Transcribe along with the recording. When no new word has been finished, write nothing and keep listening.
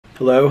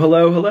Hello,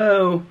 hello,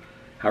 hello.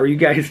 How are you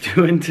guys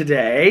doing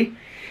today?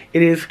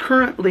 It is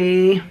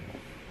currently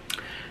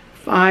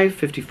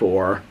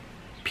 5:54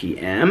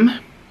 p.m.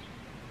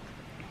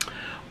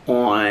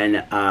 on,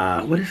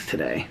 what is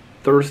today?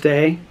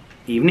 Thursday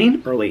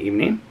evening, early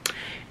evening.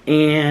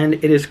 And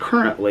it is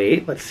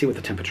currently, let's see what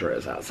the temperature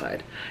is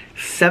outside.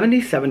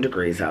 77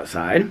 degrees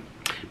outside.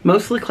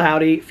 Mostly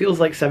cloudy, feels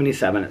like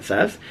 77 it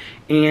says.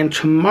 And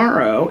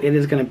tomorrow it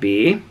is going to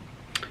be,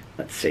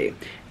 let's see,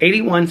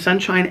 81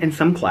 sunshine and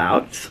some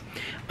clouds.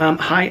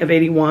 High of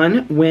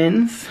 81,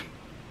 winds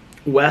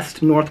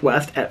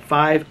west-northwest at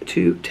 5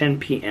 to 10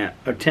 p.m.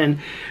 or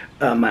 10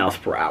 miles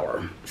per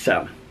hour.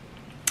 So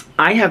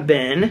I have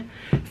been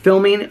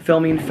filming,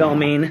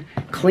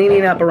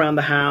 cleaning up around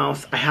the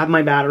house. I have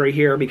my battery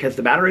here because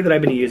the battery that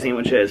I've been using,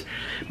 which is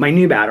my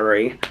new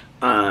battery,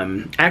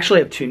 I actually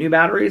have two new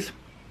batteries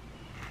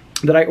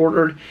that I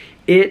ordered.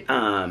 It,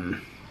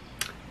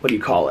 what do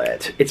you call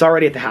it? It's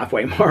already at the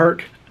halfway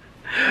mark.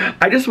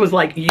 I just was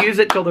like, use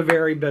it till the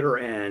very bitter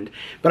end.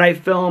 But I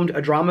filmed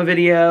a drama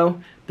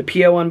video, the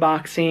PO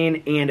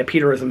unboxing, and a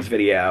Peterisms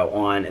video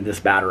on this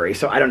battery.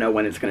 So I don't know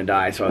when it's going to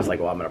die. So I was like,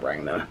 well, I'm going to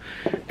bring the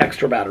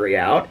extra battery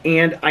out.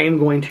 And I am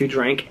going to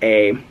drink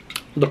a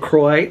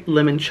LaCroix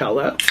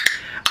Limoncello.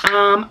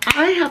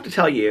 I have to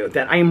tell you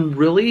that I am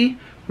really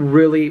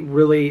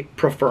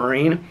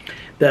preferring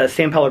the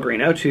San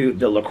Pellegrino to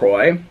the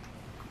LaCroix.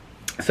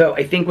 So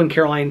I think when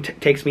Caroline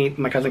takes me,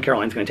 my cousin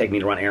Caroline's going to take me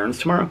to run errands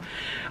tomorrow,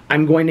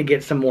 I'm going to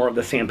get some more of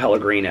the San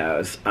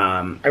Pellegrinos.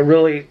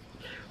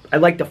 I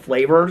like the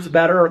flavors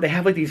better. They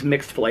have like these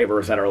mixed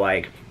flavors that are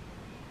like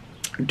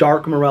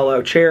dark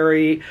Morello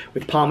cherry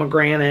with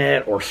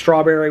pomegranate or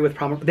strawberry with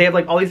pomegranate. They have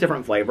like all these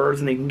different flavors,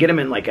 and you can get them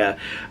in like a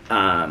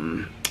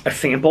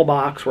sample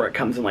box where it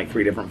comes in like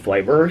 3 different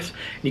flavors.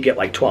 You get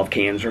like 12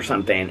 cans or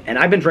something. And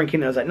I've been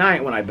drinking those at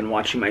night when I've been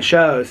watching my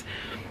shows.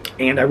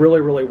 And I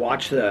really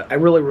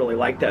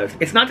like those.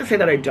 It's not to say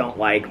that I don't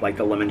like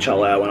the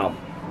limoncello, and I'll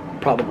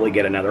probably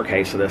get another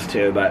case of this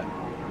too, but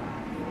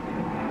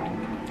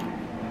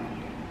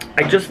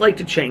I just like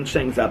to change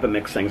things up and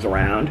mix things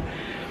around.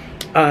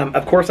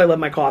 Of course, I love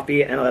my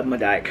coffee and I love my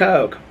Diet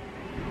Coke.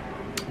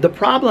 The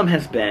problem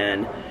has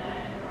been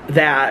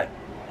that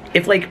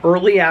if like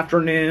early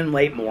afternoon,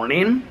 late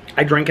morning,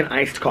 I drink an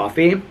iced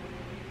coffee,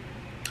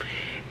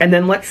 and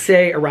then let's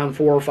say around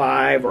 4 or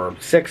 5 or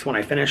 6 when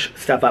I finish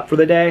stuff up for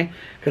the day,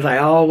 because I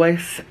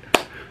always,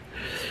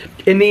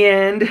 in the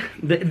end,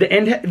 the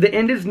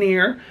end is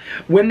near.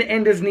 When the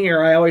end is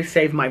near, I always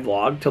save my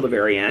vlog till the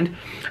very end.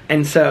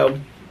 And so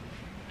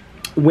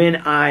when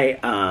I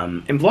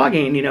am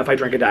vlogging, you know, if I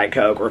drink a Diet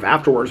Coke, or if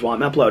afterwards while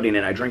I'm uploading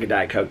it, I drink a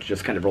Diet Coke to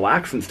just kind of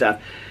relax and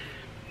stuff,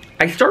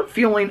 I start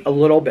feeling a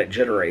little bit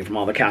jittery from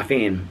all the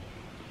caffeine.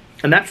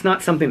 And that's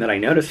not something that I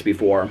noticed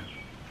before.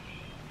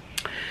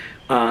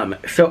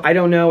 So I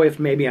don't know if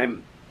maybe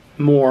I'm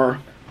more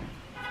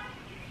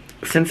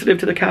sensitive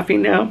to the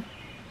caffeine now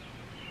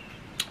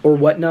or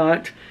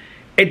whatnot.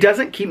 It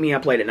doesn't keep me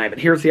up late at night, but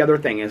here's the other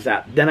thing is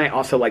that then I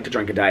also like to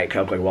drink a Diet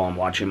Coke like while I'm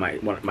watching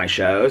my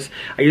shows.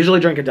 I usually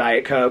drink a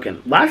Diet Coke,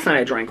 and last night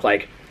I drank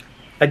like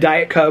a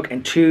Diet Coke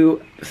and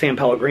 2 San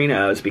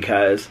Pellegrinos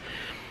because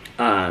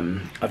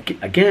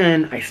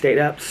again, I stayed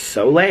up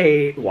so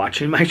late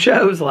watching my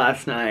shows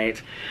last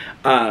night.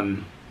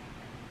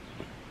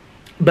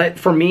 But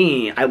for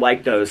me, I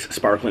like those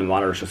sparkling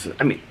waters just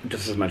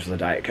as much as a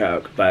Diet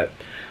Coke. But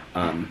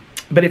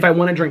if I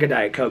want to drink a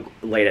Diet Coke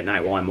late at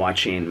night while I'm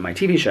watching my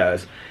TV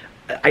shows,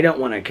 I don't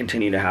want to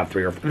continue to have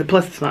 3 or 4.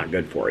 Plus, it's not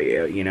good for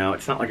you, you know?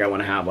 It's not like I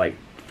want to have like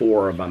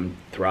 4 of them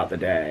throughout the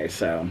day,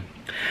 so.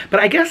 But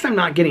I guess I'm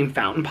not getting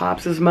fountain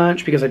pops as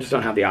much because I just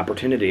don't have the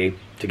opportunity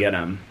to get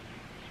them.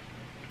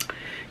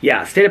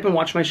 Yeah, stayed up and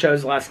watched my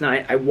shows last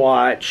night.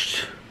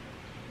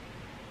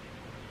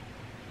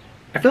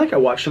 I feel like I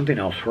watched something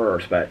else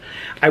first, but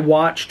I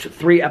watched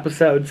 3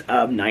 episodes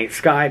of Night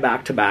Sky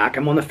back to back.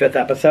 I'm on the 5th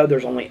episode.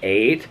 There's only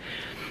 8.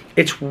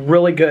 It's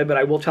really good, but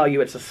I will tell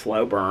you it's a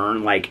slow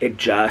burn. Like, it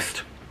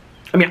just,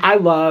 I mean, I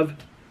love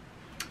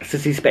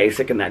Sissy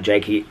Spacek and that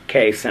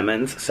J.K.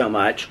 Simmons so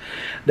much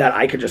that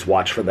I could just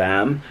watch for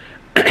them.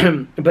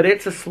 But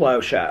it's a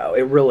slow show.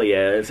 It really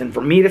is. And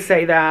for me to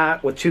say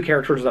that with 2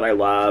 characters that I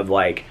love,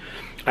 like,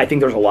 I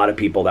think there's a lot of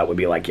people that would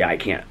be like, yeah, I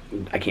can't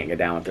get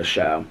down with this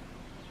show.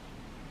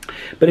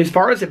 But as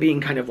far as it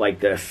being kind of like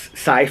this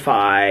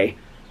sci-fi,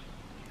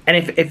 and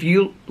if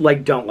you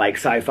like don't like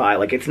sci-fi,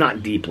 like it's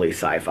not deeply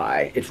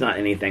sci-fi. It's not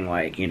anything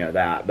like, you know,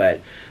 that,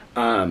 but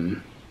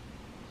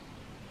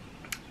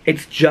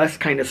it's just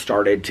kind of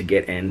started to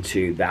get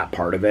into that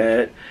part of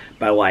it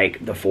by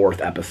like the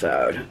 4th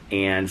episode.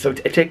 And so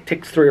it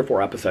takes 3 or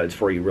 4 episodes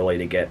for you really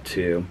to get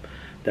to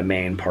the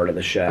main part of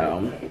the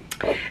show.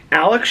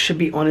 Alex should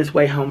be on his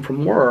way home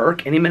from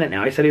work any minute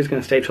now. He said he was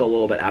going to stay till a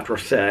little bit after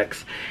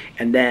 6,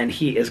 and then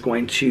he is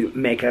going to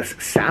make us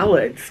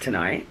salads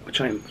tonight,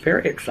 which I'm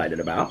very excited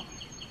about.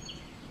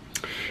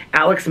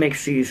 Alex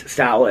makes these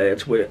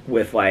salads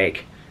with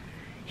like,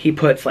 He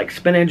puts like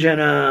spinach in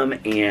them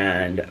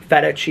and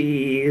feta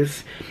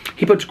cheese.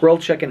 He puts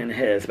grilled chicken in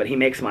his, but he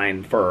makes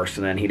mine first,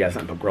 and then he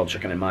doesn't put grilled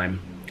chicken in mine.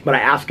 But I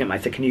asked him, I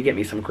said, can you get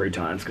me some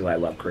croutons? Because I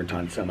love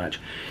croutons so much.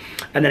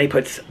 And then he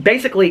puts,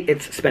 basically,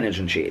 it's spinach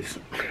and cheese.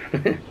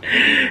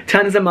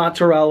 Tons of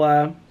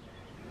mozzarella,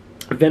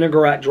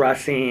 vinaigrette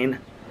dressing.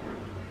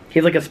 He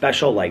has like a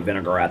special like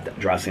vinaigrette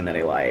dressing that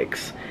he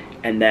likes.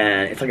 And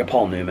then it's like a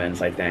Paul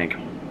Newman's, I think.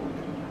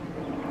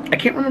 I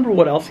can't remember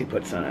what else he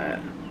puts in it.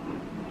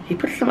 He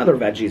puts some other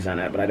veggies in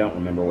it, but I don't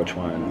remember which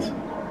ones.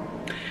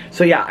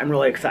 So yeah, I'm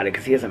really excited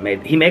because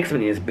he makes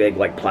them in these big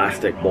like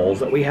plastic bowls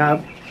that we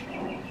have.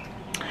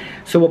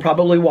 So we'll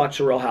probably watch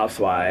The Real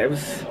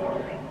Housewives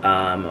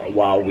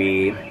while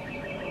we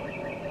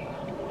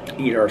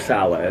eat our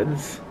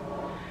salads.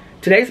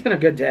 Today's been a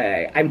good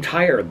day. I'm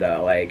tired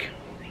though, like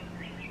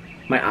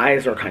my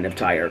eyes are kind of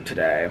tired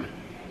today.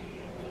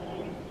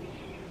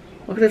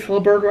 Look at this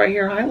little bird right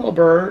here. Hi, little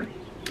bird.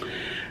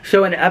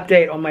 So an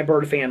update on my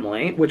bird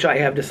family, which I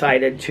have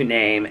decided to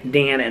name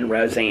Dan and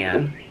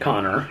Roseanne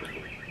Connor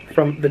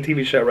from the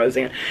TV show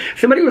Roseanne.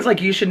 Somebody was like,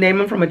 you should name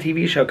them from a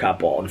TV show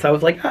couple. And so I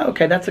was like, oh,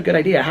 okay, that's a good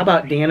idea. How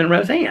about Dan and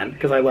Roseanne?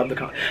 Because I love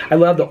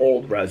the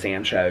old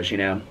Roseanne shows, you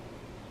know.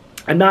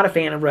 I'm not a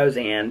fan of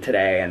Roseanne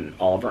today and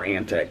all of her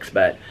antics,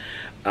 but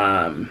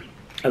I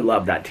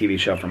love that TV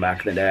show from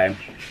back in the day.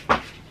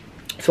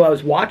 So I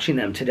was watching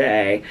them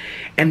today,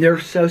 and they're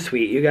so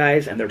sweet, you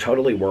guys, and they're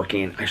totally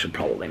working. I should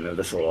probably move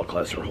this a little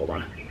closer. Hold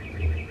on.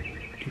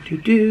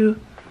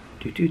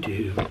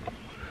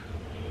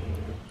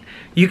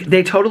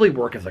 They totally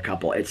work as a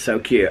couple. It's so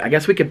cute. I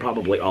guess we could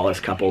probably all as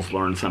couples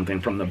learn something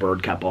from the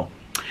bird couple.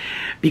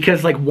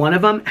 Because like one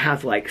of them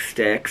has like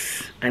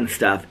sticks and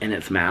stuff in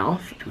its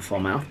mouth, in its little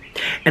mouth.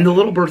 And the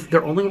little birds,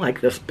 they're only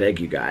like this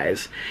big, you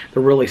guys.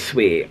 They're really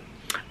sweet.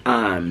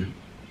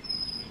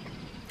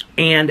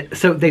 And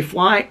so they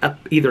fly up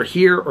either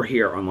here or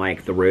here on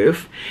like the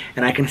roof,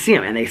 and I can see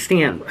them, and they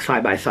stand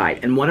side by side.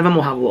 And one of them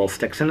will have little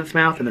sticks in its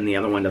mouth, and then the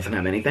other one doesn't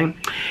have anything.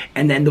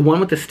 And then the one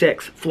with the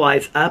sticks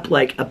flies up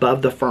like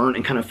above the fern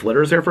and kind of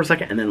flitters there for a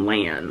second, and then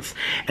lands.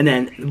 And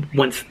then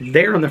once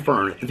they're in the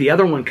fern, the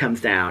other one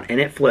comes down, and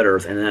it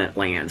flitters, and then it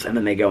lands, and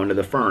then they go into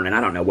the fern. And I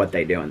don't know what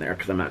they do in there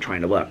because I'm not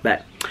trying to look.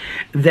 But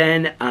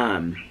then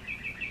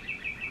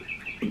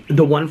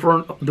the one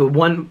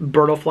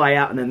bird will fly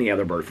out, and then the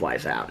other bird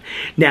flies out.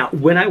 Now,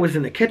 when I was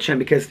in the kitchen,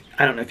 because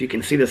I don't know if you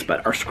can see this,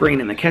 but our screen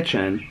in the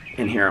kitchen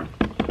in here,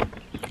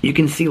 you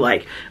can see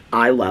like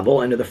eye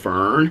level into the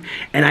fern,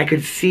 and I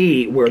could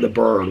see where the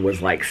bird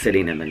was like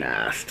sitting in the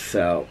nest.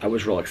 So I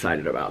was real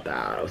excited about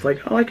that. I was like,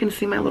 oh, I can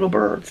see my little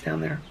birds down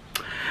there.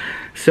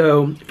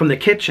 So from the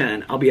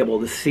kitchen, I'll be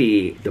able to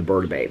see the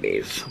bird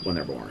babies when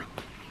they're born.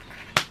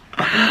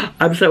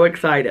 I'm so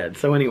excited.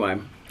 So anyway,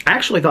 I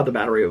actually thought the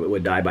battery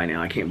would die by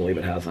now. I can't believe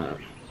it hasn't.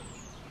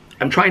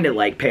 I'm trying to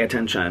like pay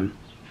attention.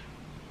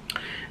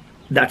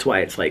 That's why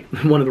it's like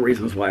one of the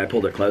reasons why I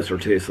pulled it closer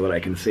too, so that I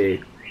can see.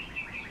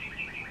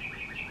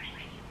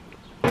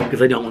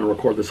 Because I don't want to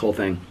record this whole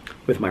thing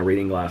with my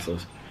reading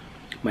glasses.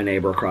 My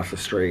neighbor across the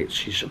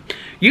street,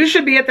 you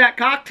should be at that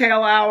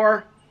cocktail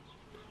hour.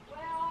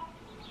 Well,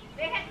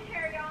 they had to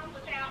carry on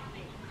without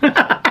me.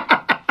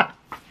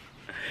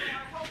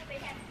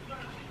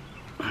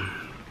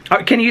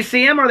 Can you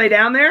see them? Are they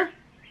down there?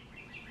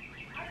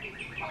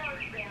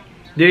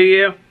 Do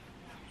you?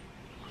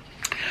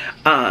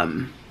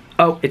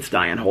 Oh, it's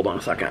dying. Hold on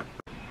a second.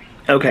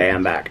 Okay,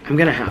 I'm back. I'm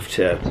gonna have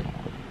to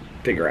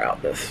figure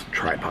out this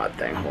tripod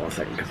thing. Hold on a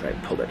second, because I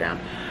pulled it down.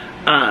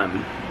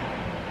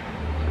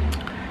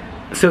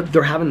 So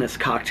they're having this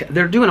cocktail.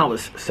 They're doing all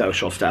this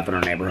social stuff in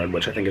our neighborhood,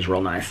 which I think is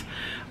real nice.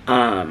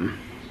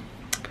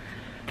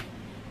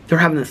 They're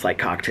having this like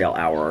cocktail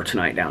hour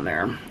tonight down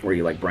there, where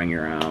you like bring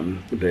your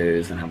own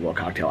booze and have a little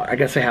cocktail hour. I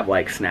guess they have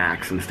like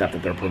snacks and stuff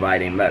that they're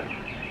providing, but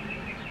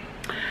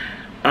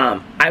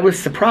I was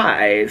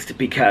surprised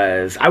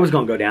because I was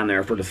gonna go down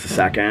there for just a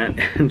second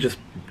and just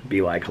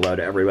be like hello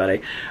to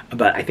everybody,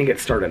 but I think it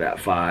started at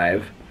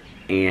 5,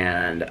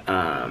 and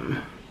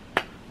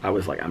I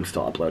was like, I'm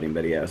still uploading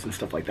videos and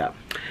stuff like that.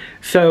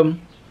 So,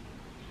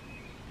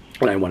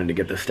 and I wanted to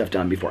get this stuff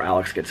done before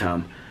Alex gets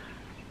home.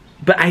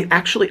 But I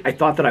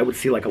thought that I would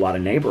see like a lot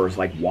of neighbors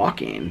like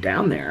walking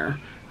down there.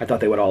 I thought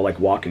they would all like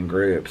walk in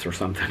groups or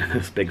something in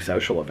this big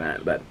social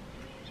event, but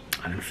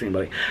I didn't see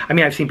anybody. I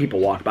mean, I've seen people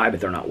walk by, but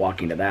they're not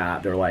walking to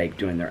that. They're like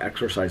doing their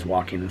exercise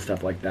walking and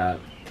stuff like that.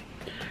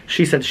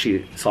 She said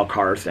she saw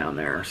cars down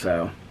there,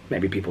 so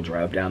maybe people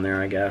drove down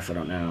there, I guess. I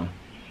don't know.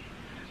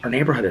 Our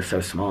neighborhood is so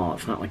small,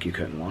 it's not like you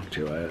couldn't walk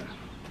to it.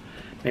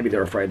 Maybe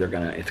they're afraid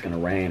it's gonna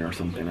rain or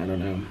something, I don't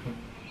know.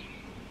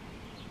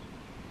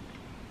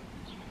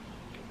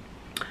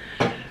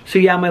 So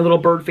yeah, my little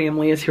bird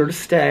family is here to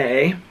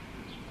stay.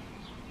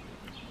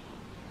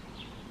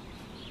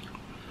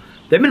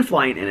 They've been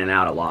flying in and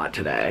out a lot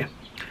today.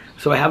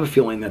 So I have a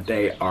feeling that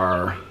they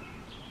are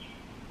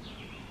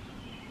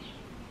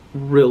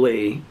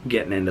really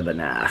getting into the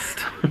nest.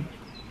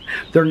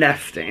 They're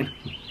nesting.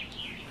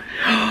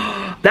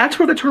 That's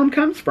where the term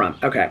comes from.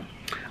 Okay,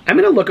 I'm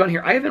gonna look on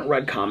here. I haven't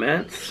read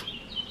comments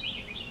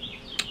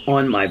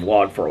on my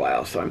vlog for a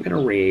while, so I'm going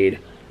to read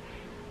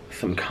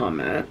some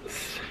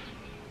comments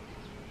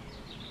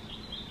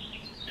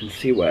and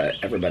see what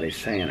everybody's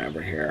saying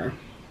over here.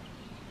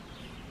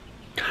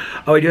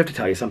 Oh, I do have to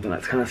tell you something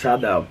that's kind of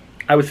sad, though.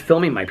 I was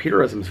filming my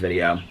Peterisms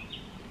video,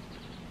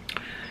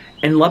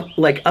 and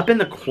like up in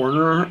the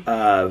corner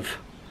of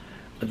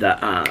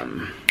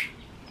the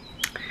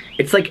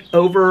it's like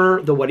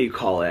over the, what do you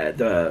call it,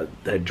 the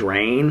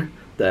drain,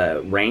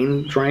 the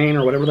rain drain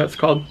or whatever that's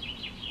called.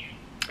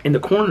 In the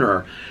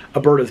corner, a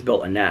bird has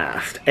built a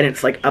nest, and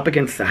it's like up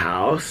against the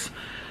house.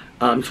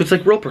 So it's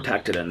like real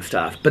protected and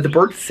stuff, but the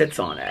bird sits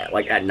on it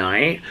like at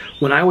night.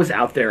 When I was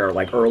out there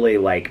like early,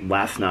 like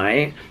last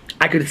night,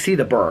 I could see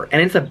the bird,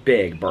 and it's a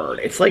big bird.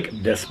 It's like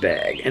this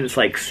big, and it's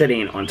like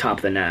sitting on top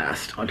of the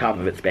nest, on top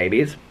of its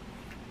babies.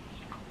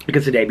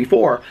 Because the day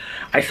before,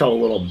 I saw the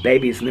little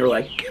babies, and they were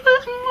like,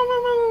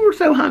 we're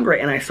so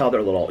hungry. And I saw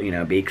their little, you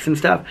know, beaks and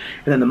stuff.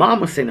 And then the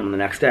mom was seeing them the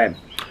next day.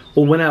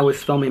 Well, when I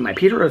was filming my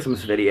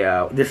Peterisms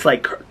video, this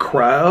like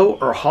crow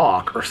or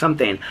hawk or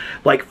something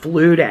like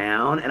flew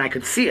down, and I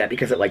could see it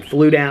because it like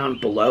flew down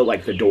below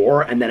like the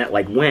door, and then it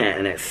like went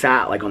and it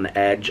sat like on the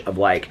edge of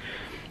like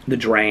the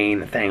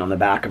drain thing on the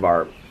back of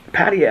our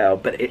patio.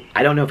 But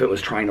I don't know if it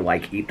was trying to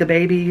like eat the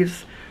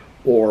babies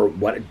or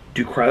what.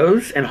 Do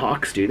crows and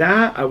hawks do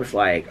that? I was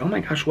like, oh my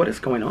gosh, what is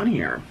going on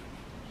here?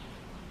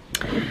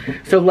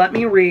 So let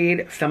me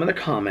read some of the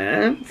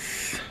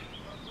comments.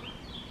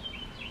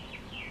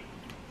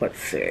 Let's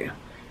see.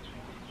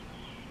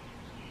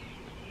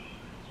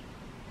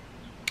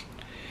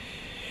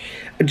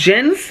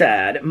 Jen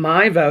said,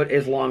 my vote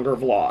is longer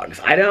vlogs.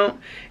 I don't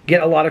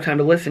get a lot of time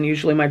to listen.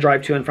 Usually my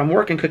drive to and from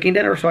work and cooking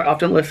dinner, so I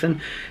often listen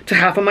to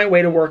half of my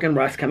way to work and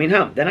rest coming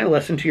home. Then I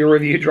listen to your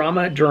review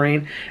drama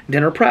during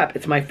dinner prep.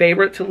 It's my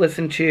favorite to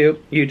listen to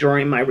you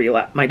during my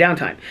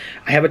downtime.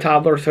 I have a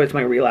toddler, so it's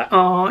my relapse.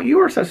 Aw, you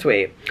are so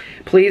sweet.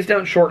 Please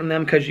don't shorten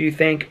them because you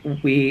think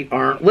we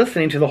aren't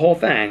listening to the whole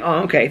thing.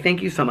 Oh, okay.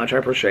 Thank you so much. I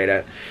appreciate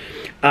it.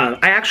 I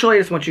actually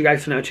just want you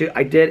guys to know too,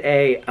 I did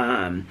a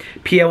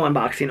PO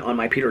unboxing on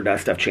my Peter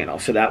Does Stuff channel,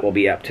 so that will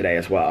be up today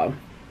as well.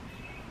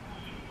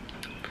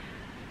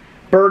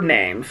 Bird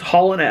names,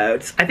 Hall and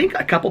Oates. I think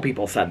a couple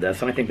people said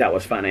this, and I think that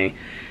was funny.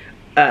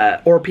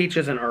 Or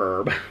Peaches and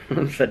Herb,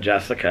 said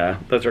Jessica.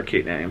 Those are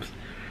cute names,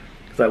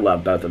 because I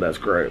love both of those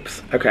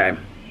groups. Okay.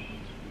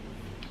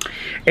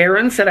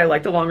 Aaron said, I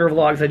like the longer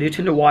vlogs. I do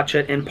tend to watch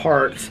it in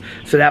parts,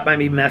 so that might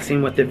be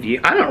messing with the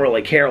view. I don't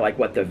really care like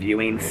what the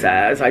viewing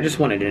says. I just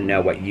wanted to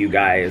know what you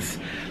guys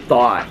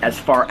thought as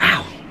far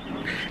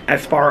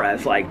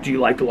as like, do you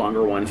like the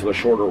longer ones or the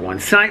shorter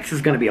ones? Tonight's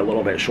is going to be a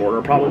little bit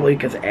shorter probably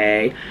because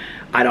A,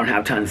 I don't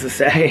have tons to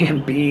say,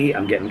 and B,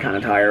 I'm getting kind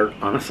of tired,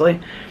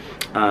 honestly.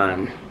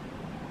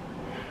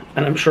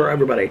 And I'm sure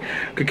everybody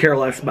could care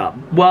less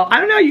about. Well, I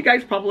don't know, you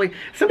guys probably,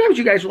 sometimes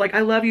you guys are like,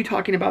 I love you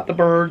talking about the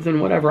birds and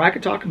whatever. I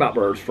could talk about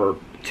birds for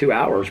 2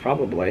 hours,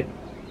 probably.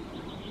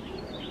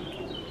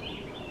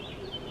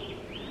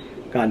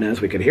 God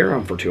knows we could hear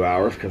them for 2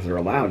 hours because they're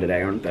allowed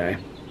today, aren't they?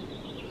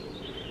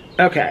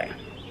 Okay.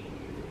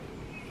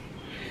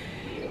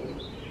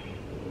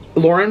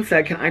 Lauren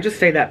said, can I just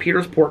say that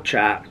Peter's pork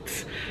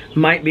chats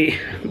might be,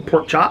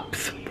 pork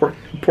chats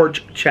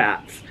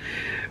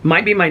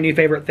might be my new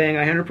favorite thing.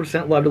 I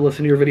 100% love to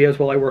listen to your videos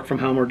while I work from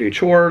home or do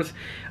chores.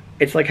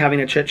 It's like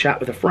having a chit chat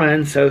with a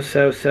friend. So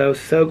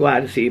glad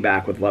to see you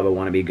back with love. I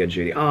want to be good,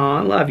 Judy. Aw,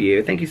 I love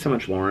you. Thank you so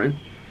much, Lauren.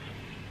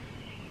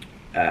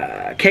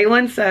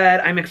 Caitlin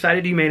said, I'm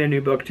excited you made a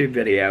new booktube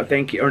video.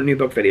 Thank you. Or new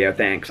book video.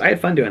 Thanks. I had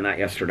fun doing that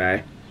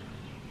yesterday.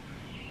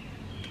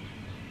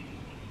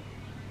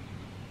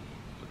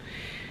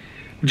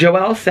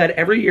 Joelle said,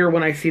 every year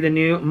when I see the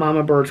new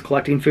mama birds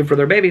collecting food for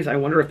their babies, I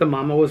wonder if the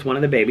mama was one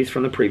of the babies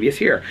from the previous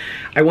year.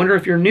 I wonder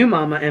if your new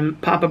mama and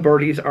papa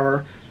birdies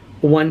are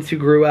ones who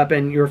grew up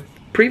in your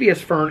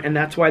previous fern and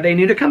that's why they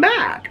knew to come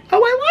back.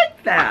 Oh, I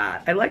like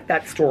that. I like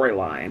that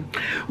storyline.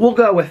 We'll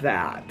go with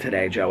that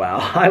today,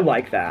 Joelle. I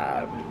like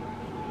that.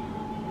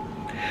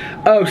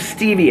 Oh,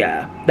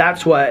 stevia.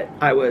 That's what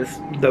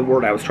the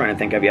word I was trying to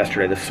think of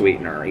yesterday, the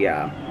sweetener,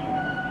 yeah.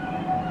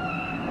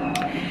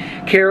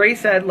 Carrie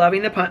said,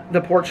 loving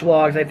the porch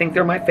vlogs. I think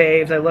they're my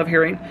faves. I love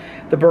hearing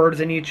the birds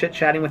and you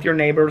chit-chatting with your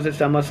neighbors.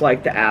 It's almost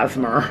like the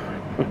asthma.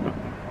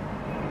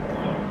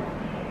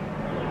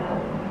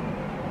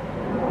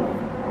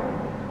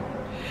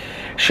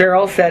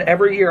 Cheryl said,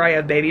 every year I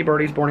have baby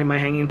birdies born in my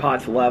hanging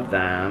pots. Love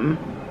them.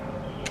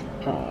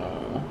 Aww.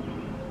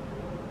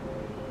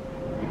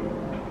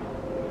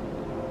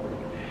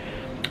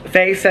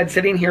 Faye said,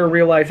 sitting here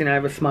realizing I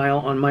have a smile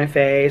on my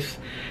face.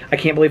 I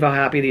can't believe how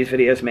happy these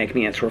videos make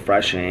me. It's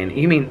refreshing.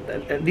 You mean,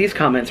 these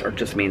comments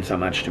just mean so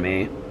much to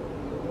me.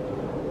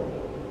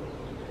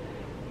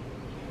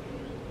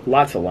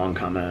 Lots of long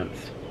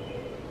comments.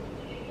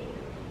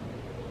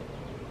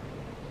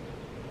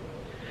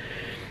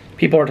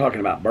 People are talking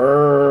about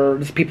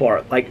birds. People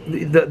are like,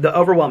 the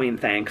overwhelming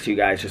thanks, you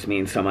guys, just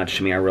means so much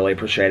to me. I really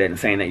appreciate it. And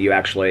saying that you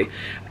actually,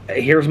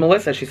 here's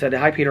Melissa. She said,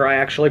 hi, Peter. I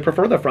actually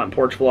prefer the front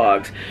porch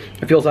vlogs.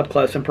 It feels up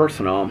close and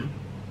personal.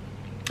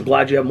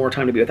 Glad you have more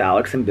time to be with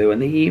Alex and Boo in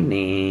the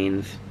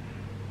evenings.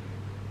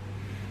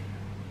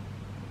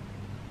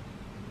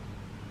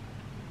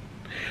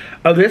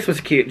 Oh, this was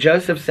cute.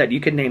 Joseph said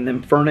you could name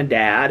them Ferna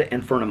Dad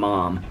and Ferna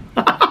Mom.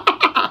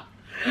 I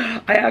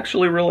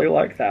actually really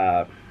like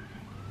that.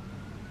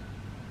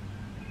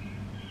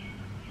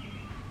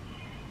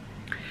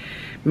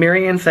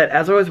 Marianne said,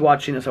 as I was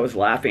watching this, I was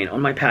laughing.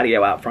 On my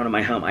patio out front of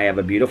my home, I have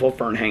a beautiful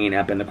fern hanging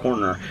up in the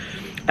corner.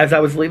 As I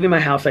was leaving my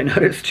house, I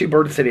noticed two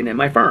birds sitting in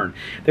my fern.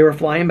 They were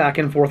flying back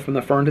and forth from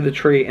the fern to the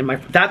tree. And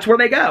that's where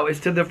they go,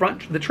 is to the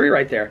front, the tree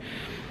right there.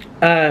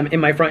 In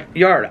my front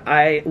yard.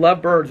 I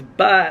love birds,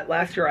 but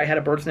last year I had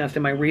a bird's nest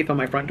in my wreath on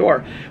my front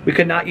door. We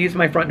could not use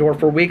my front door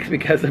for weeks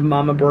because of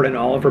Mama Bird and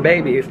all of her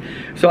babies.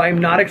 So I'm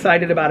not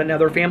excited about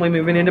another family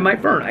moving into my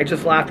fern. I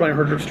just laughed when I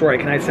heard your story.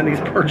 Can I send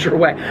these birds your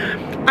way?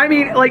 I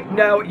mean, like,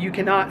 no, you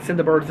cannot send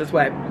the birds this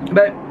way.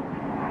 But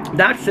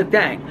that's the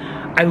thing.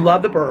 I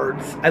love the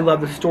birds. I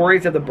love the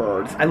stories of the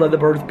birds. I love the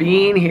birds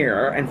being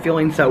here and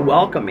feeling so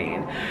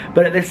welcoming.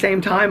 But at the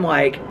same time,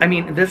 like, I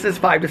mean, this is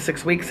 5 to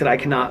 6 weeks that I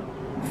cannot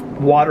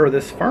water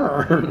this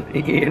fern,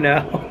 you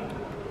know.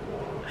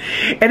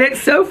 And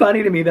it's so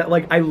funny to me that,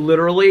 like, I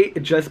literally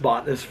just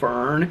bought this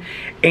fern,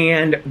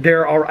 and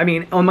there are, I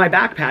mean, on my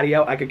back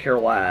patio, I could care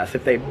less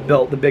if they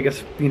built the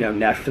biggest, you know,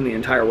 nest in the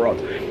entire world.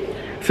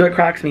 So it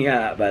cracks me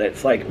up, but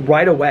it's like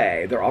right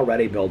away, they're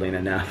already building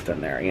a nest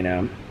in there, you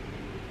know.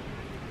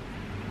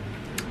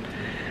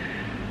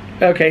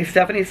 Okay,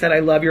 Stephanie said, I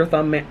love your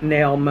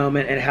thumbnail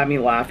moment. It had me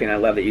laughing. I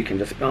love that you can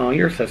just, oh,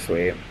 you're so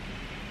sweet.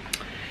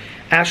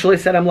 Ashley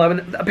said, I'm loving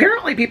it.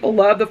 Apparently people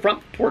love the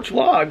front porch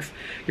vlogs.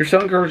 You're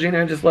so encouraging,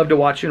 and I just love to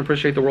watch you and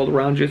appreciate the world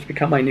around you. It's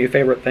become my new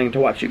favorite thing to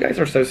watch. You guys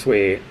are so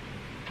sweet.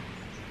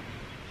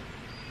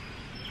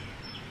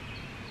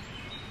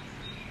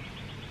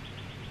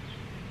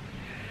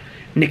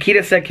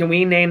 Nikita said, can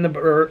we name the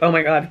bird, oh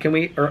my God, can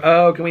we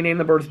name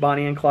the birds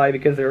Bonnie and Clyde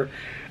because they're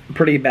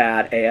pretty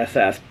bad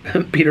ASS.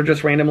 Peter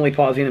just randomly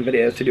pausing in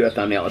videos to do a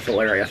thumbnail. It's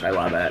hilarious. I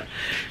love it.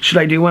 Should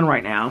I do one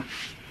right now?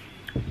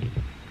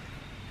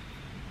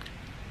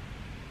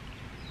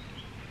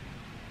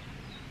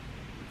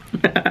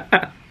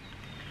 I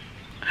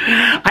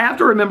have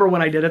to remember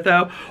when I did it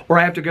though, or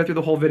I have to go through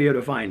the whole video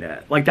to find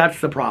it. Like, that's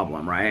the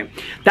problem, right?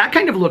 That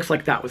kind of looks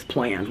like that was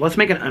planned. Let's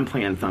make an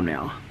unplanned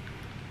thumbnail.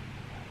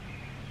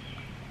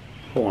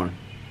 Hold on.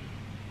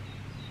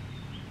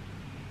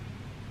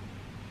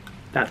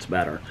 That's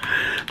better.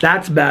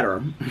 That's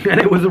better. And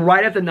it was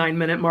right at the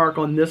 9-minute mark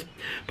on this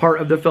part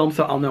of the film,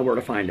 so I'll know where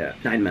to find it.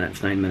 9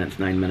 minutes, 9 minutes,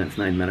 9 minutes,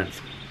 9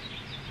 minutes.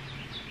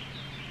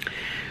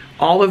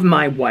 All of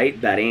my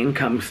white bedding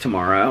comes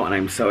tomorrow, and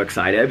I'm so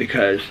excited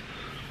because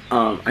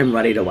I'm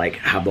ready to, like,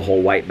 have the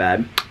whole white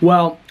bed.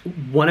 Well,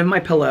 one of my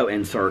pillow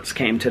inserts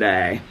came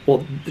today.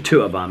 Well, the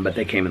 2 of them, but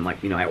they came in,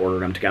 like, you know, I ordered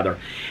them together.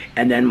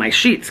 And then my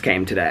sheets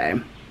came today.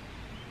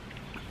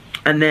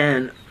 And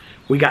then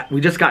we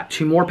just got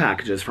 2 more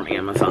packages from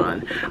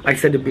Amazon. I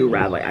said to Boo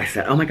Radley, I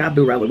said, oh my God,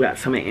 Boo Radley, we got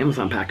so many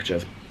Amazon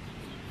packages.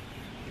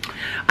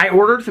 I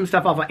ordered some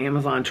stuff off of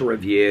Amazon to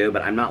review,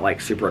 but I'm not,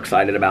 like, super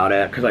excited about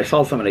it because I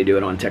saw somebody do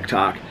it on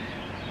TikTok.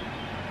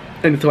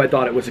 And so I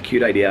thought it was a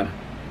cute idea.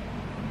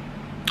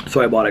 So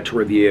I bought it to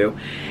review.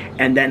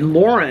 And then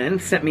Lauren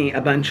sent me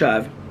a bunch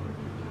of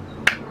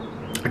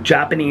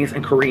Japanese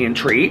and Korean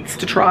treats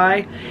to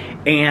try.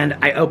 And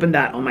I opened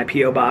that on my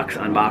P.O. Box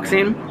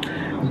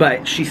unboxing.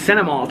 But she sent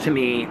them all to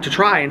me to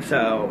try, and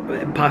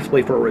so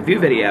possibly for a review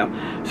video.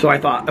 So I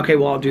thought, okay,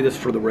 well, I'll do this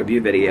for the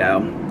review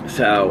video.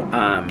 So,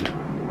 I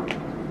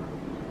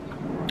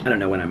don't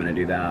know when I'm going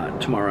to do that.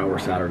 Tomorrow or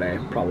Saturday,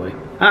 probably.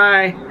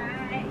 Hi.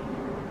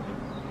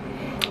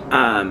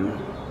 Hi.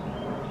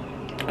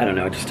 I don't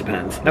know. It just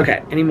depends.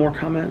 Okay. Any more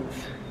comments?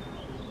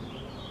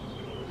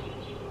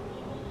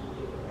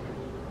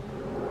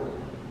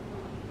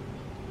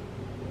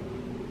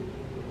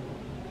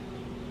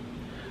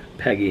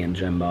 Peggy and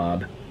Jim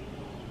Bob.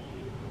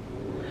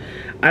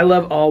 I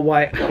love all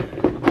white.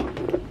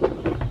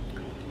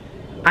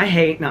 I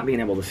hate not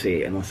being able to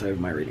see unless I have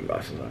my reading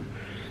glasses on.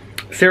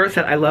 Sarah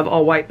said, I love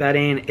all white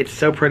bedding. It's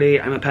so pretty.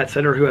 I'm a pet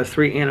sitter who has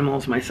 3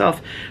 animals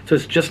myself, so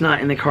it's just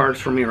not in the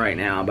cards for me right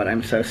now, but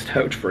I'm so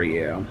stoked for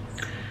you.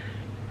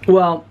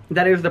 Well,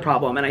 that is the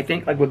problem, and I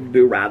think, like, with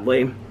Boo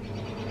Radley,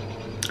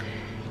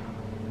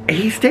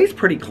 he stays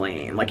pretty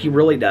clean. Like, he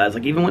really does.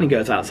 Like, even when he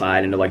goes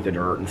outside into, like, the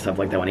dirt and stuff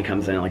like that, when he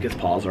comes in, like, his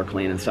paws are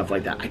clean and stuff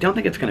like that. I don't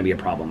think it's going to be a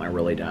problem. I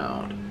really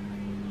don't.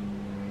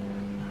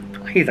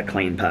 He's a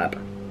clean pup.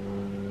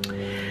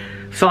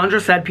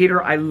 Sandra said,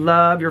 Peter, I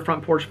love your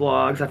front porch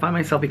vlogs. I find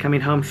myself becoming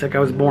homesick. I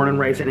was born and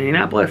raised in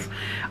Indianapolis.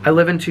 I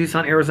live in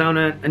Tucson,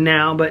 Arizona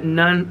now, but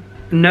nothing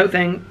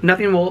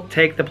will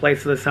take the place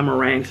of the summer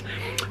rains,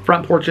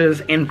 front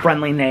porches, and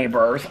friendly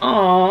neighbors.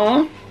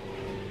 Aww.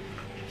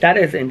 That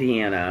is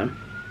Indiana.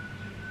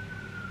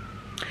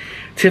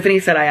 Tiffany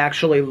said, I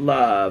actually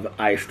love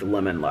iced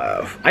lemon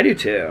loaf. I do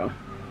too.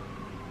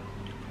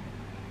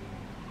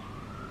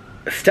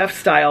 Steph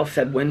Style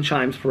said, wind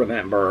chimes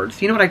prevent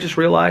birds. You know what I just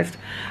realized?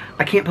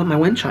 I can't put my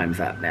wind chimes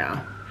up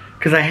now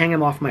because I hang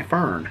them off my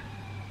fern.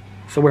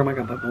 So where am I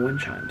going to put my wind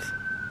chimes?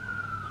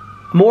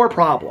 More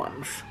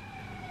problems.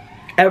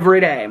 Every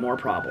day, more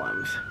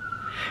problems.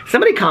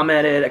 Somebody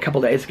commented a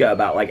couple days ago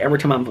about, like, every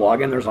time I'm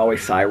vlogging, there's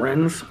always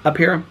sirens up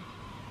here.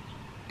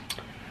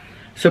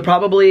 So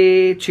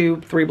probably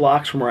 2-3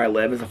 blocks from where I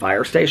live is a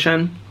fire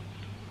station.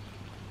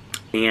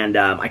 And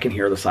I can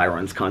hear the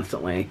sirens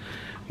constantly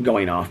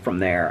going off from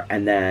there.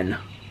 And then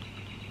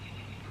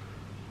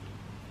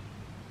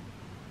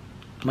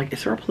I'm like,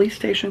 is there a police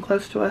station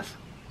close to us?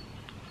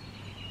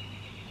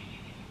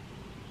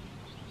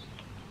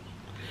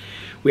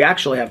 We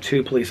actually have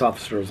 2 police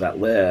officers that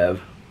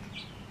live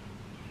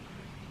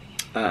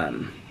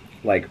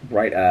like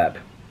right up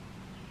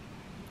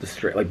the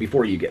street, like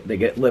before you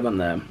get, live on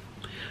the,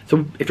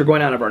 so if you're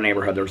going out of our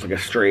neighborhood, there's like a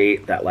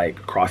street, that like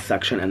cross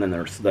section, and then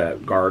there's the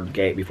guard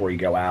gate before you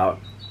go out,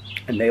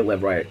 and they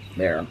live right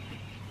there.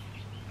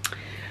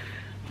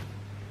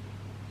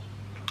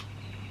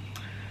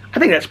 I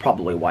think that's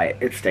probably why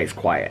it stays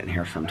quiet in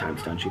here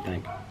sometimes, don't you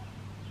think?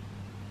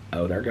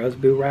 Oh, there goes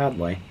Boo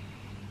Radley.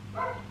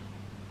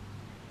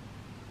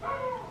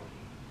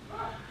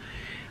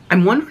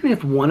 I'm wondering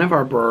if one of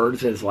our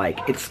birds is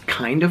like, it's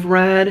kind of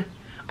red.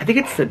 I think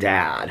it's the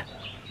dad.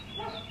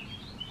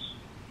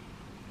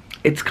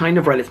 It's kind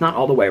of red. It's not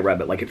all the way red,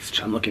 but like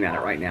it's, I'm looking at it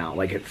right now.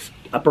 Like its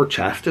upper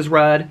chest is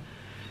red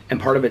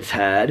and part of its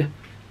head.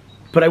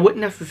 But I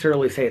wouldn't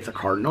necessarily say it's a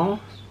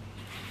cardinal.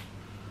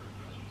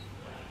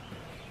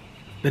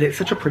 But it's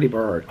such a pretty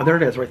bird. Oh, there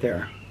it is right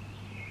there.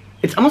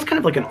 It's almost kind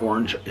of like an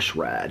orange-ish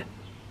red.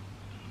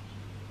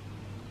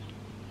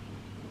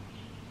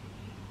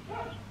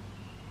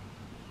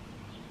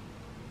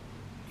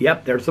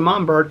 Yep, there's the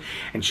mom bird,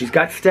 and she's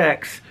got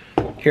sticks.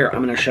 Here,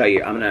 I'm gonna show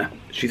you.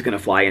 She's gonna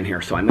fly in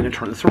here, so I'm gonna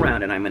turn this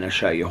around and I'm gonna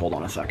show you. Hold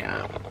on a second.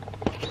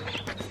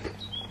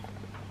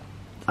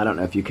 I don't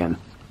know if you can.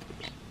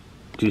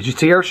 Did you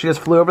see her? She just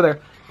flew over there.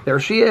 There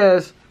she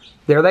is.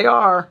 There they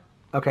are.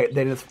 Okay,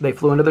 they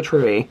flew into the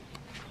tree.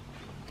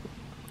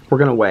 We're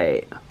gonna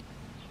wait.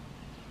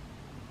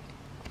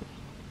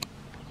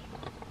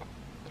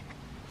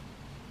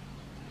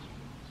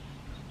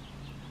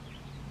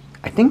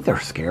 I think they're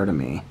scared of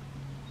me.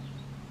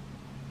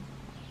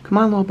 Come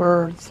on, little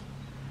birds.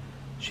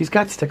 She's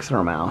got sticks in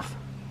her mouth.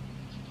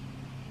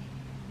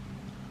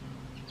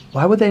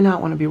 Why would they not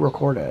want to be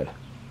recorded?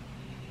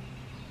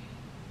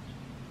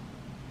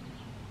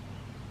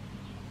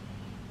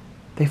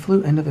 They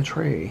flew into the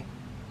tree.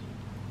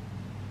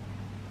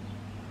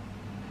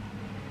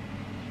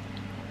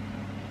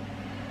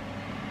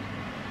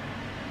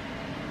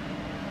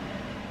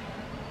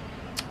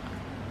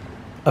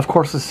 Of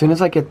course, as soon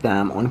as I get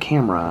them on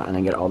camera and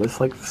I get all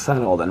this like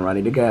settled and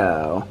ready to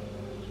go.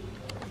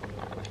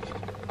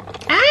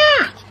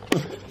 Ah!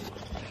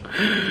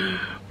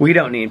 We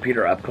don't need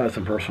Peter up close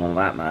and personal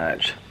that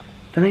much.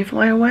 Then they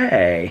fly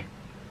away.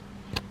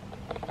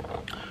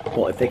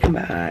 Well, if they come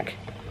back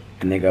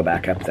and they go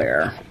back up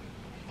there,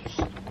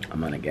 I'm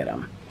gonna get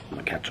them. I'm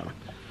gonna catch them.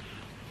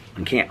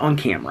 On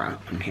camera.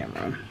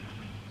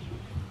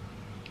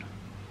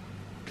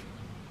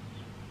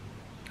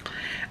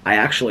 I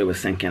actually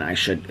was thinking I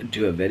should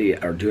do a video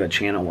or do a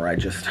channel where I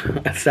just,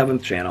 a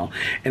 7th channel,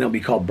 and it'll be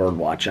called Bird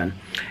Watching.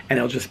 And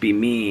it'll just be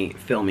me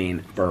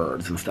filming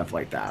birds and stuff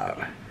like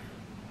that.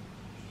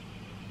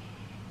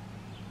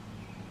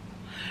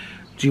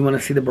 Do you want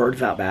to see the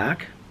birds out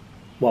back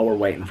while we're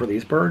waiting for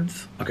these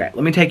birds? Okay,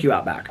 let me take you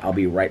out back. I'll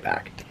be right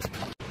back.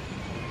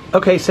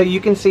 Okay, so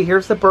you can see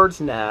here's the bird's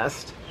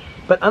nest.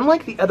 But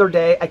unlike the other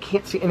day, I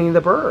can't see any of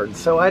the birds.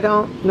 So I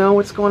don't know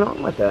what's going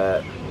on with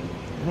it.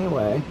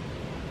 Anyway.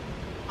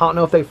 I don't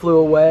know if they flew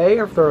away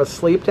or if they're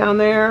asleep down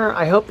there.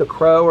 I hope the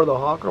crow or the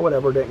hawk or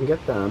whatever didn't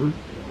get them.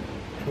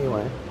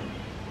 Anyway,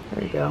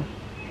 there you go.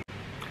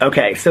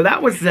 Okay, so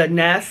that was the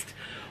nest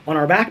on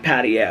our back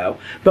patio.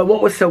 But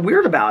what was so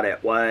weird about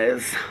it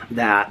was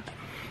that,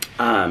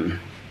 sorry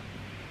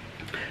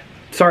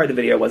the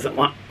video wasn't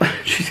long.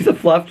 You see the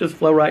fluff just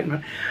flow right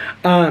in.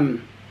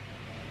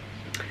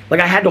 Like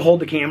I had to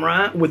hold the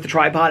camera with the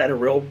tripod at a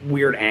real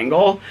weird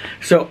angle.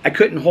 So I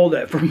couldn't hold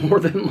it for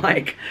more than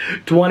like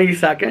 20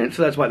 seconds.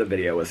 So that's why the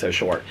video was so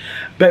short.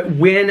 But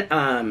when,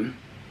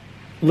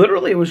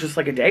 literally it was just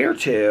like a day or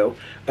two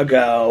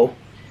ago,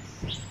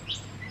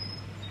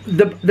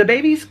 the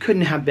babies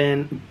couldn't have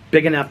been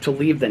big enough to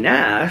leave the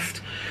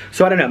nest.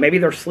 So I don't know, maybe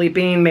they're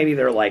sleeping, maybe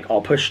they're like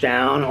all pushed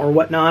down or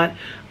whatnot.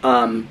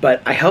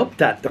 But I hope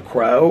that the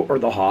crow or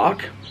the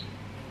hawk,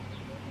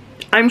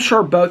 I'm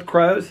sure both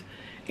crows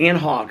and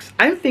hawks.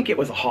 I think it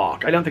was a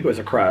hawk. I don't think it was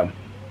a crow.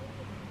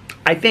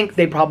 I think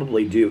they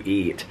probably do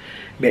eat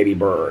baby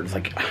birds.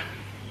 Like,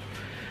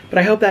 but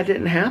I hope that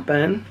didn't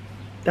happen.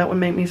 That would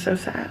make me so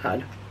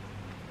sad.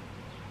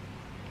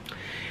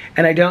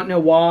 And I don't know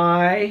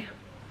why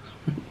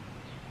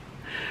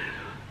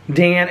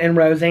Dan and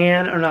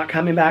Roseanne are not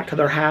coming back to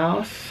their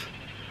house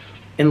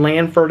in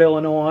Lanford,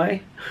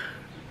 Illinois.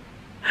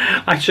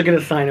 I should get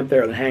a sign up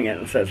there that hang it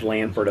that says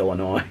Lanford,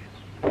 Illinois.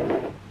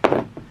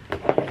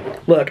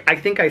 Look, I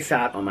think I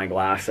sat on my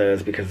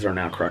glasses because they're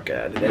now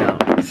crooked. They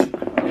don't.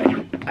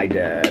 I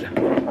did.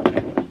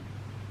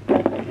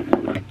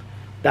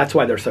 That's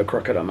why they're so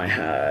crooked on my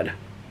head.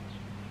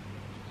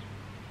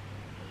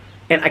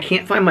 And I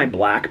can't find my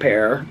black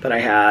pair that I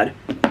had.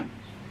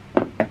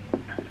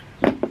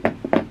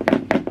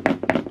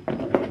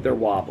 They're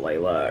wobbly,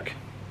 look.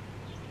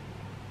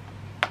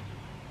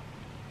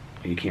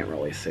 You can't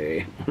really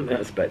see on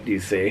this, but do you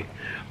see?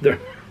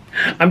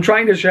 I'm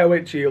trying to show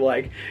it to you,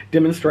 like,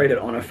 demonstrate it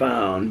on a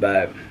phone,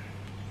 but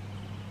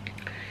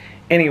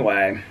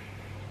anyway.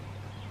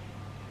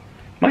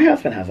 My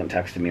husband hasn't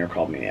texted me or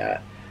called me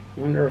yet. I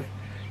wonder if,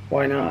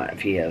 why not,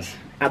 if he is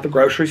at the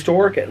grocery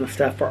store getting the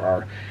stuff for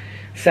our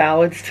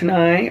salads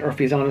tonight, or if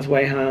he's on his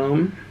way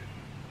home.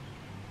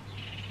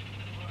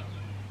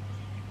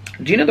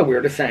 Do you know the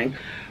weirdest thing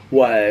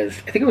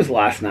was, I think it was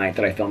last night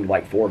that I filmed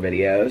like 4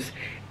 videos,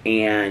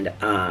 and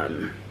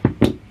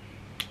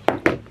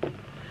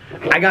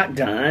I got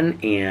done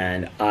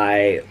and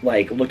I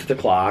like looked at the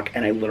clock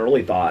and I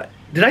literally thought,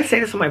 did I say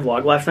this on my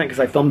vlog last night? Because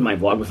I filmed, my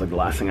vlog was like the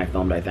last thing I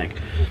filmed, I think.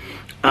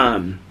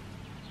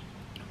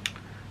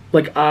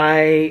 Like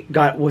I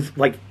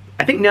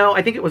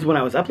think it was when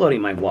I was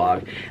uploading my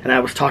vlog and I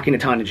was talking to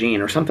Tana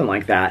Jean or something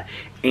like that,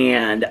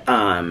 and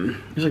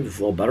there's like this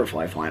little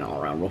butterfly flying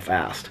all around real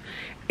fast,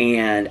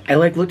 and I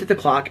like looked at the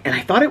clock and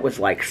I thought it was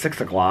like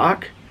 6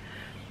 o'clock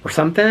or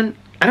something.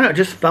 I don't know, it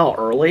just felt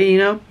early, you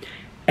know,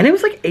 and it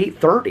was like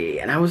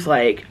 8:30, and I was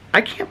like,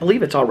 I can't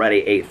believe it's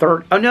already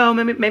 8:30. Oh no,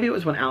 maybe it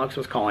was when Alex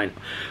was calling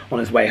on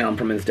his way home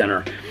from his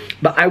dinner.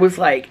 But I was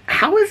like,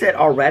 how is it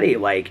already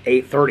like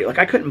 8:30? Like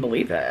I couldn't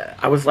believe it.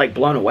 I was like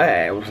blown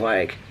away. I was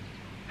like,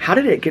 how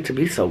did it get to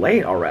be so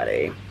late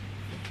already?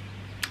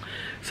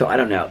 So I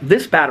don't know.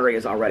 This battery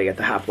is already at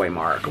the halfway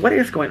mark. What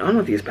is going on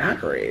with these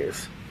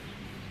batteries?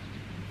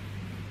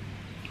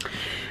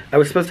 I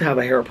was supposed to have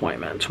a hair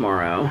appointment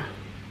tomorrow,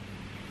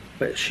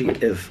 but she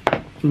is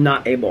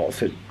not able,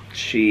 so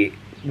she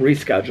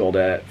rescheduled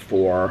it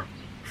for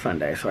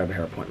Sunday, so I have a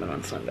hair appointment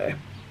on Sunday.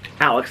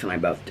 Alex and I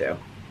both do.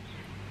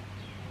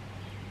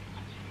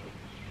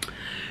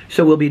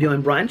 So we'll be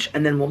doing brunch,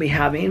 and then we'll be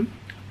having,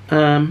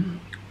 I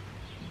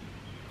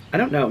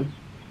don't know.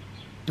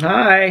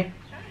 Hi.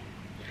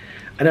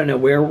 I don't know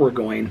where we're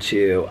going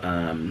to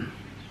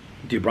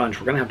do brunch.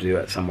 We're going to have to do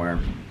it somewhere.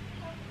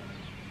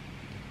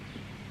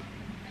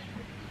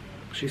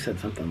 She said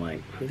something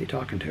like, who's he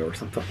talking to, or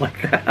something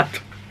like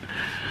that.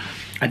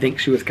 I think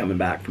she was coming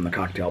back from the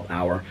cocktail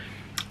hour.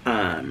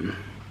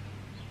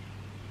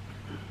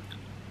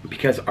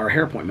 Because our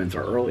hair appointments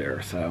are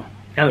earlier, so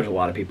now there's a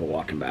lot of people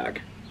walking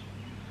back.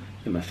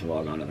 They must have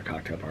all gone to the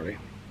cocktail party.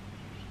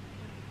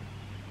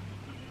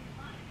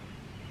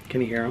 Can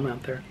you hear him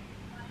out there?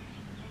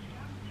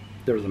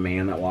 There was a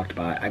man that walked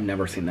by. I've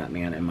never seen that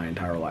man in my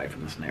entire life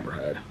in this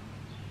neighborhood.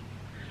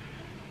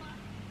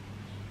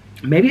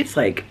 Maybe it's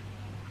like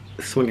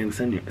swinging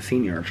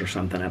seniors or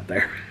something up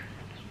there.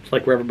 It's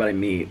like where everybody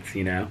meets,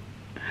 you know.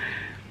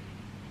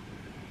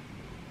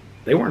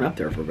 They weren't up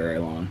there for very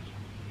long.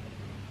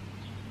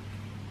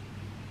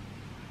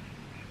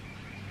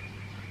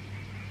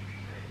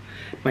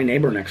 My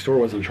neighbor next door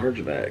was in charge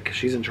of it, because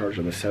she's in charge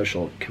of the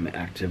social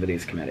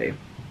activities committee.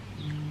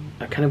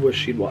 I kind of wish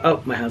she'd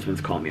oh, my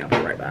husband's calling me. I'll be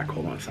right back.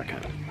 Hold on a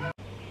second.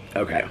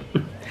 Okay.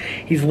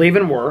 He's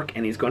leaving work,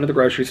 and he's going to the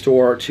grocery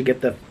store to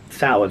get the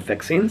salad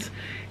fixings.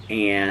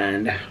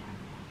 And,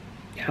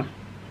 yeah.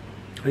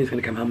 He's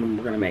going to come home, and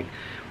we're going to make,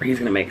 or he's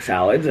going to make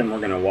salads, and we're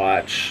going to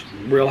watch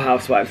Real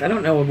Housewives. I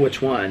don't know of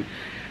which one.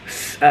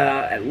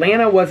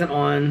 Atlanta wasn't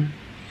on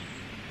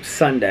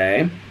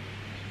Sunday.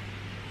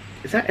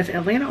 Is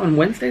Atlanta on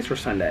Wednesdays or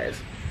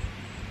Sundays?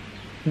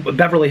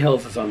 Beverly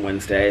Hills is on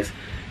Wednesdays.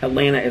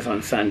 Atlanta is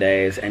on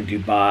Sundays, and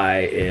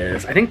Dubai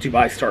is, I think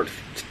Dubai starts,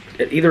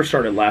 it either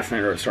started last night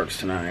or it starts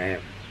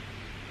tonight.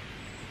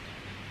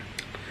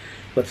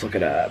 Let's look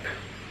it up.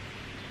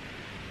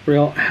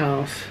 Real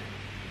Housewives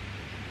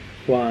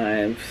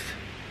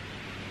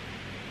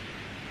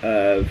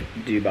of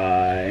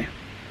Dubai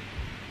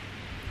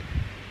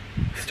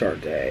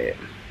start date.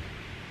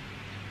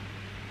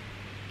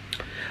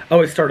 Oh,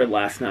 it started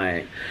last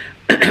night.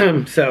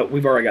 So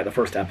we've already got the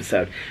first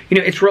episode. You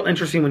know, it's real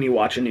interesting when you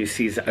watch a new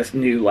season, a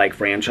new like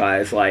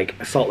franchise,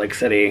 like Salt Lake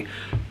City,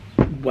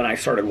 when I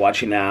started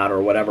watching that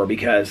or whatever,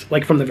 because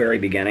like from the very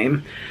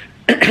beginning,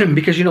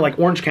 because, you know, like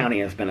Orange County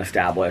has been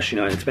established, you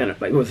know, and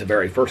it was the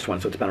very first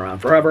one, so it's been around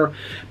forever.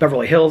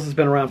 Beverly Hills has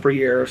been around for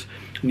years.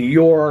 New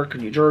York,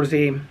 New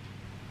Jersey,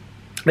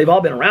 they've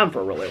all been around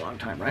for a really long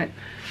time, right?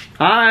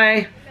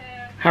 Hi. Hello.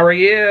 How are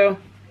you?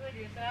 Good,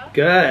 yourself?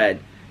 Good.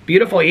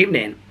 Beautiful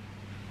evening.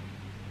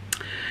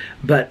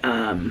 But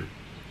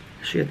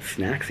she had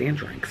snacks and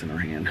drinks in her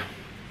hand.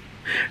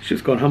 She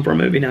was going home for a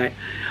movie night.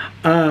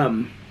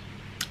 So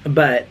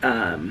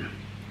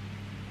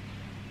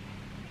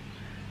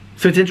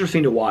it's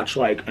interesting to watch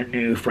like a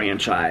new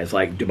franchise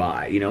like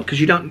Dubai, you know, because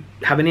you don't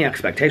have any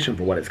expectation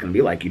for what it's going to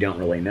be like. You don't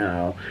really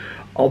know.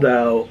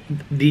 Although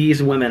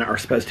these women are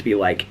supposed to be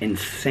like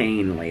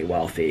insanely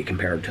wealthy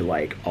compared to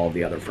like all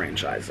the other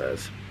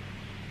franchises.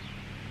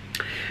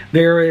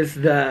 There is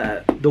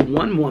the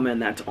one woman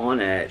that's on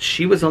it.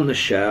 She was on the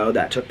show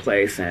that took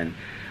place in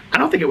I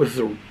don't think it was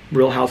the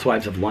Real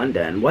Housewives of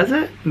London. Was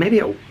it? Maybe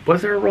it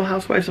was. There a Real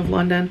Housewives of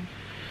London?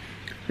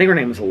 I think her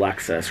name was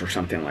Alexis or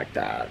something like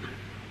that.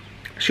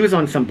 She was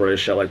on some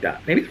British show like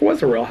that. Maybe there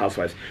was a Real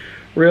Housewives.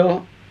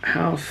 Real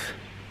Housewives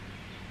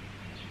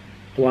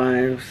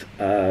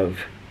of...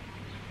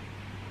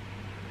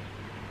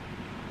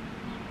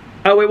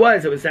 Oh, it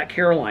was. It was that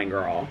Caroline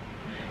girl.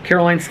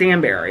 Caroline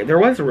Stanbury. There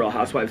was a Real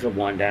Housewives of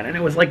London, and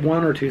it was like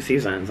 1 or 2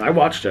 seasons. I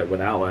watched it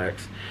with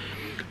Alex.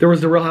 There was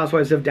the Real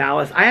Housewives of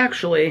Dallas.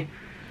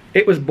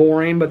 It was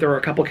boring, but there were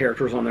a couple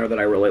characters on there that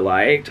I really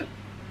liked.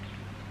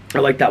 I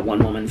liked that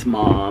one woman's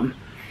mom.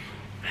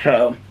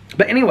 So,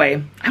 but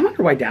anyway, I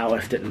wonder why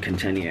Dallas didn't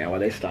continue, why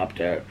they stopped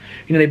it.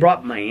 You know, they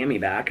brought Miami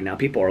back, and now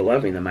people are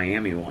loving the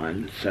Miami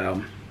one,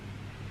 so...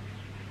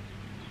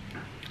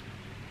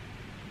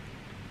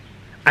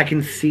 I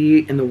can see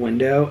in the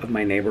window of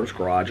my neighbor's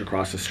garage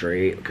across the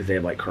street, because they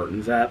have like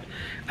curtains up,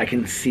 I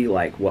can see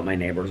like what my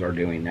neighbors are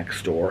doing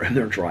next door in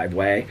their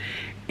driveway.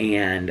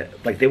 And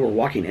like they were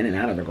walking in and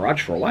out of the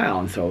garage for a while,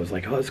 and so I was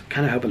like, oh, I was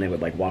kind of hoping they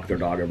would like walk their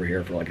dog over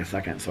here for like a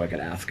second so I could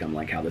ask them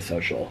like how the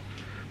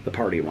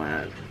party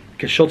went.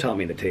 Because she'll tell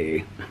me the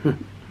tea.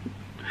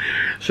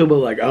 She'll be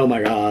like, oh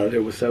my god, it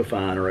was so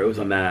fun, or it was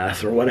a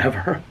mess, or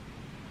whatever.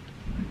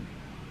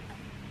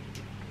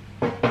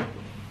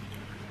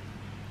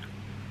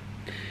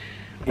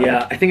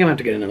 Yeah, I think I'm gonna have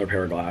to get another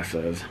pair of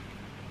glasses.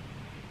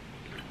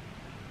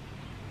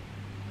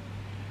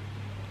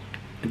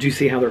 Do you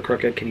see how they're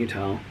crooked? Can you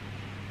tell?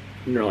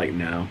 And they're like,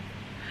 no.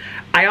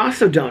 I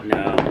also don't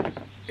know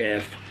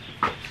if...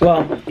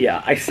 Well,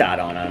 yeah, I sat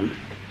on them.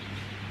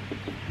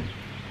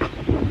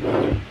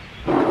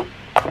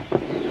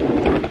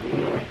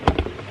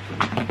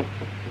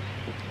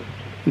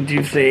 Do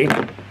you see?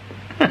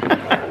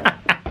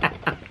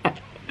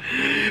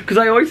 Because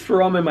I always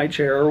throw them in my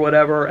chair or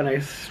whatever, and I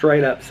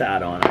straight up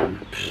sat on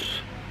them.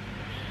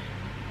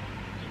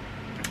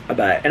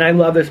 And I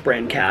love this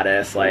brand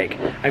Caddis. Like,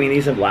 I mean,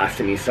 these have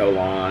lasted me so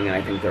long, and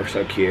I think they're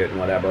so cute and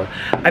whatever.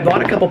 I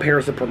bought a couple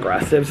pairs of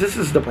Progressives. This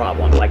is the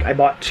problem. Like, I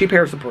bought 2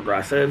 pairs of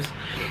Progressives.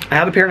 I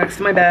have a pair next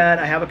to my bed.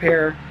 I have a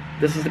pair.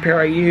 This is the pair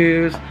I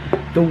use.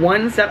 The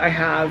ones that I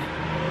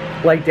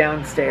have, like,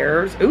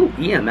 downstairs. Ooh,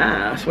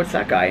 EMS. What's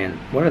that guy in?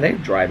 What are they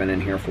driving in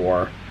here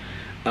for?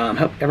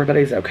 Hope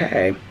everybody's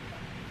okay.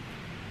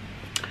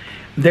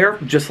 They're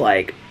just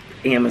like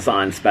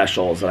Amazon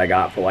specials that I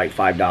got for like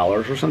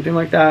 $5 or something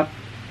like that.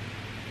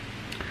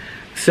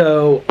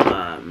 So,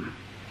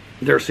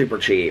 they're super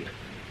cheap.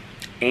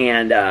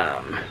 And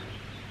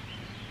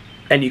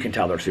you can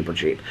tell they're super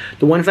cheap.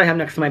 The ones I have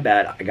next to my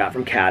bed, I got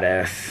from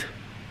Caddis.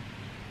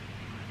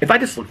 If I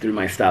just look through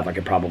my stuff, I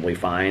could probably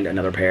find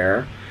another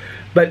pair.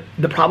 But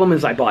the problem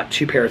is I bought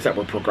 2 pairs that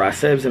were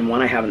Progressives, and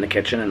one I have in the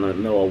kitchen in the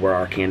middle of where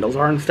our candles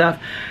are and stuff.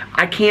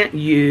 I can't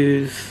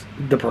use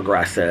the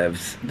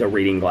Progressives, the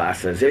reading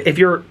glasses. If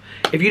you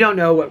don't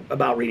know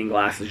about reading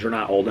glasses, you're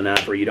not old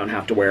enough, or you don't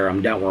have to wear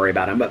them, don't worry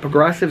about them. But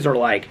Progressives are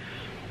like,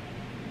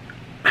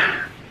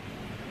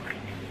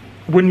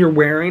 when you're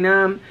wearing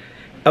them,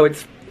 oh,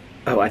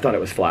 I thought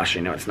it was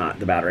flashing. No, it's not,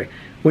 the battery.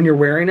 When you're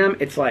wearing them,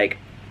 it's like,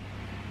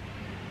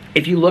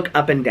 if you look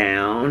up and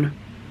down,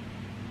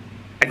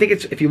 I think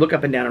it's, if you look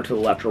up and down or to the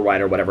left or right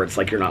or whatever, it's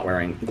like you're not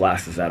wearing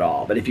glasses at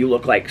all. But if you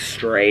look like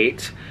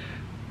straight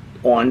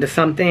onto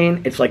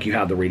something, it's like you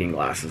have the reading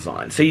glasses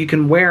on. So you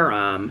can wear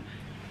them,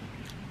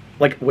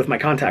 like with my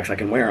contacts, I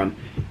can wear them,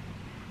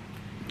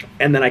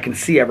 and then I can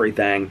see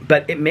everything.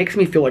 But it makes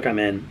me feel like I'm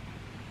in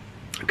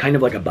kind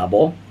of like a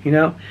bubble, you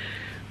know?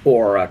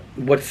 Or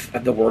what's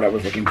the word I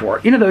was looking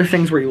for? You know those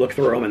things where you look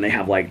through them and they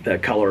have like the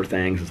color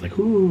things. It's like,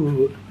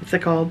 ooh, what's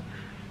that called?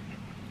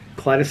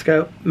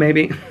 Kaleidoscope,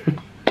 maybe?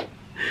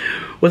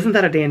 Wasn't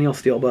that a Daniel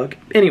Steele book?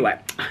 Anyway,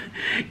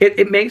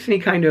 it makes me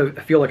kind of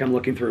feel like I'm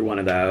looking through one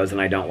of those, and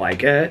I don't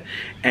like it.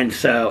 And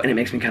it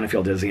makes me kind of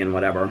feel dizzy and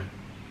whatever.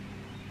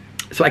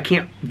 So I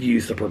can't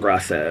use the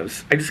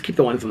Progressives. I just keep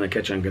the ones in the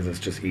kitchen because it's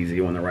just easy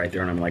when they're right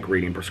there and I'm like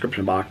reading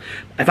prescription box.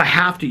 If I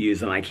have to use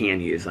them, I can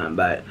use them,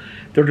 but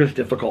they're just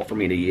difficult for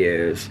me to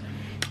use.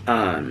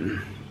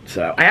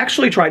 So I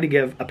actually tried to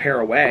give a pair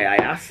away. I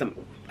asked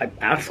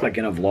like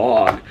in a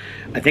vlog,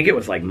 I think it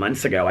was like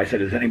months ago, I said,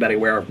 does anybody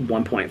wear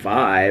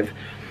 1.5?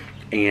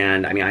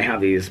 And I mean, I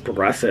have these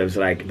Progressives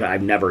that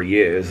I've never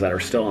used that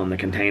are still in the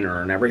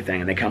container and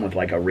everything, and they come with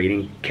like a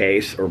reading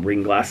case or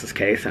reading glasses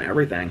case and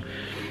everything.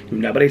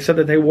 Nobody said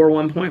that they wore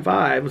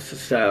 1.5,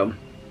 so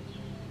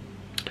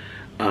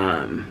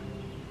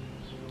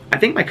I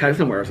think my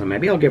cousin wears them.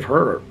 Maybe I'll give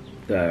her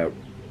the,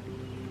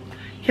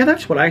 yeah,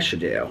 that's what I should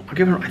do. I'll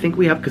give her, I think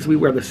we have, because we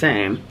wear the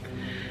same.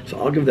 So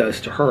I'll give those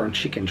to her and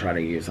she can try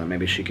to use them.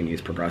 Maybe she can use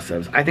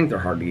Progressives. I think they're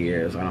hard to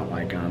use. I don't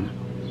like them.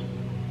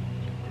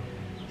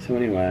 So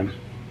anyway.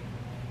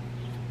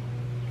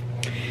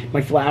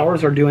 My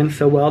flowers are doing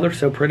so well. They're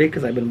so pretty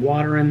because I've been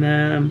watering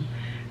them.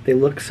 They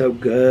look so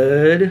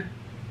good.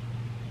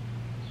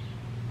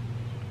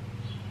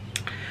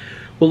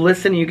 Well,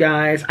 listen, you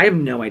guys, I have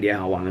no idea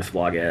how long this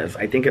vlog is.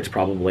 I think it's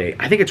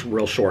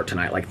real short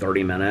tonight, like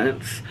 30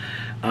 minutes.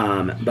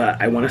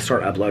 But I want to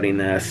start uploading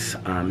this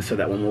so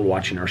that when we're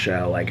watching our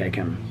show, like I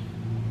can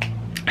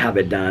have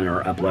it done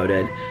or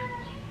uploaded.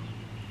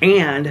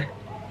 And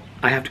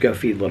I have to go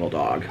feed Little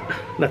Dog.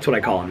 That's what I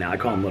call him now. I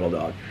call him Little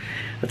Dog.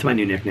 That's my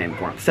new nickname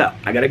for him. So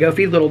I got to go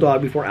feed Little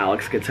Dog before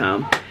Alex gets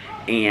home.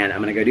 And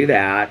I'm going to go do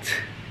that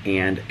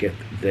and get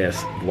this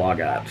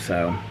vlog up.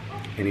 So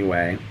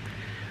anyway,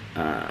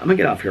 I'm going to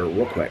get off here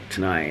real quick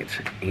tonight.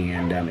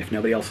 And if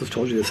nobody else has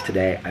told you this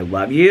today, I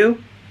love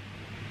you.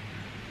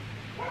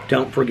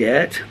 Don't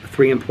forget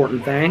 3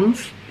 important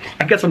things.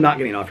 I guess I'm not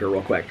getting off here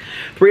real quick.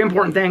 3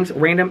 important things.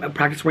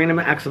 Practice random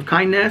acts of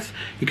kindness.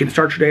 You can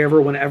start your day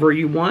over whenever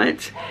you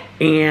want.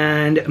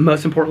 And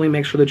most importantly,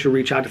 make sure that you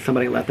reach out to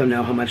somebody and let them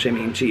know how much they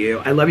mean to you.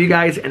 I love you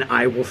guys, and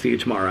I will see you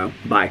tomorrow.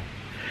 Bye.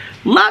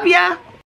 Love ya!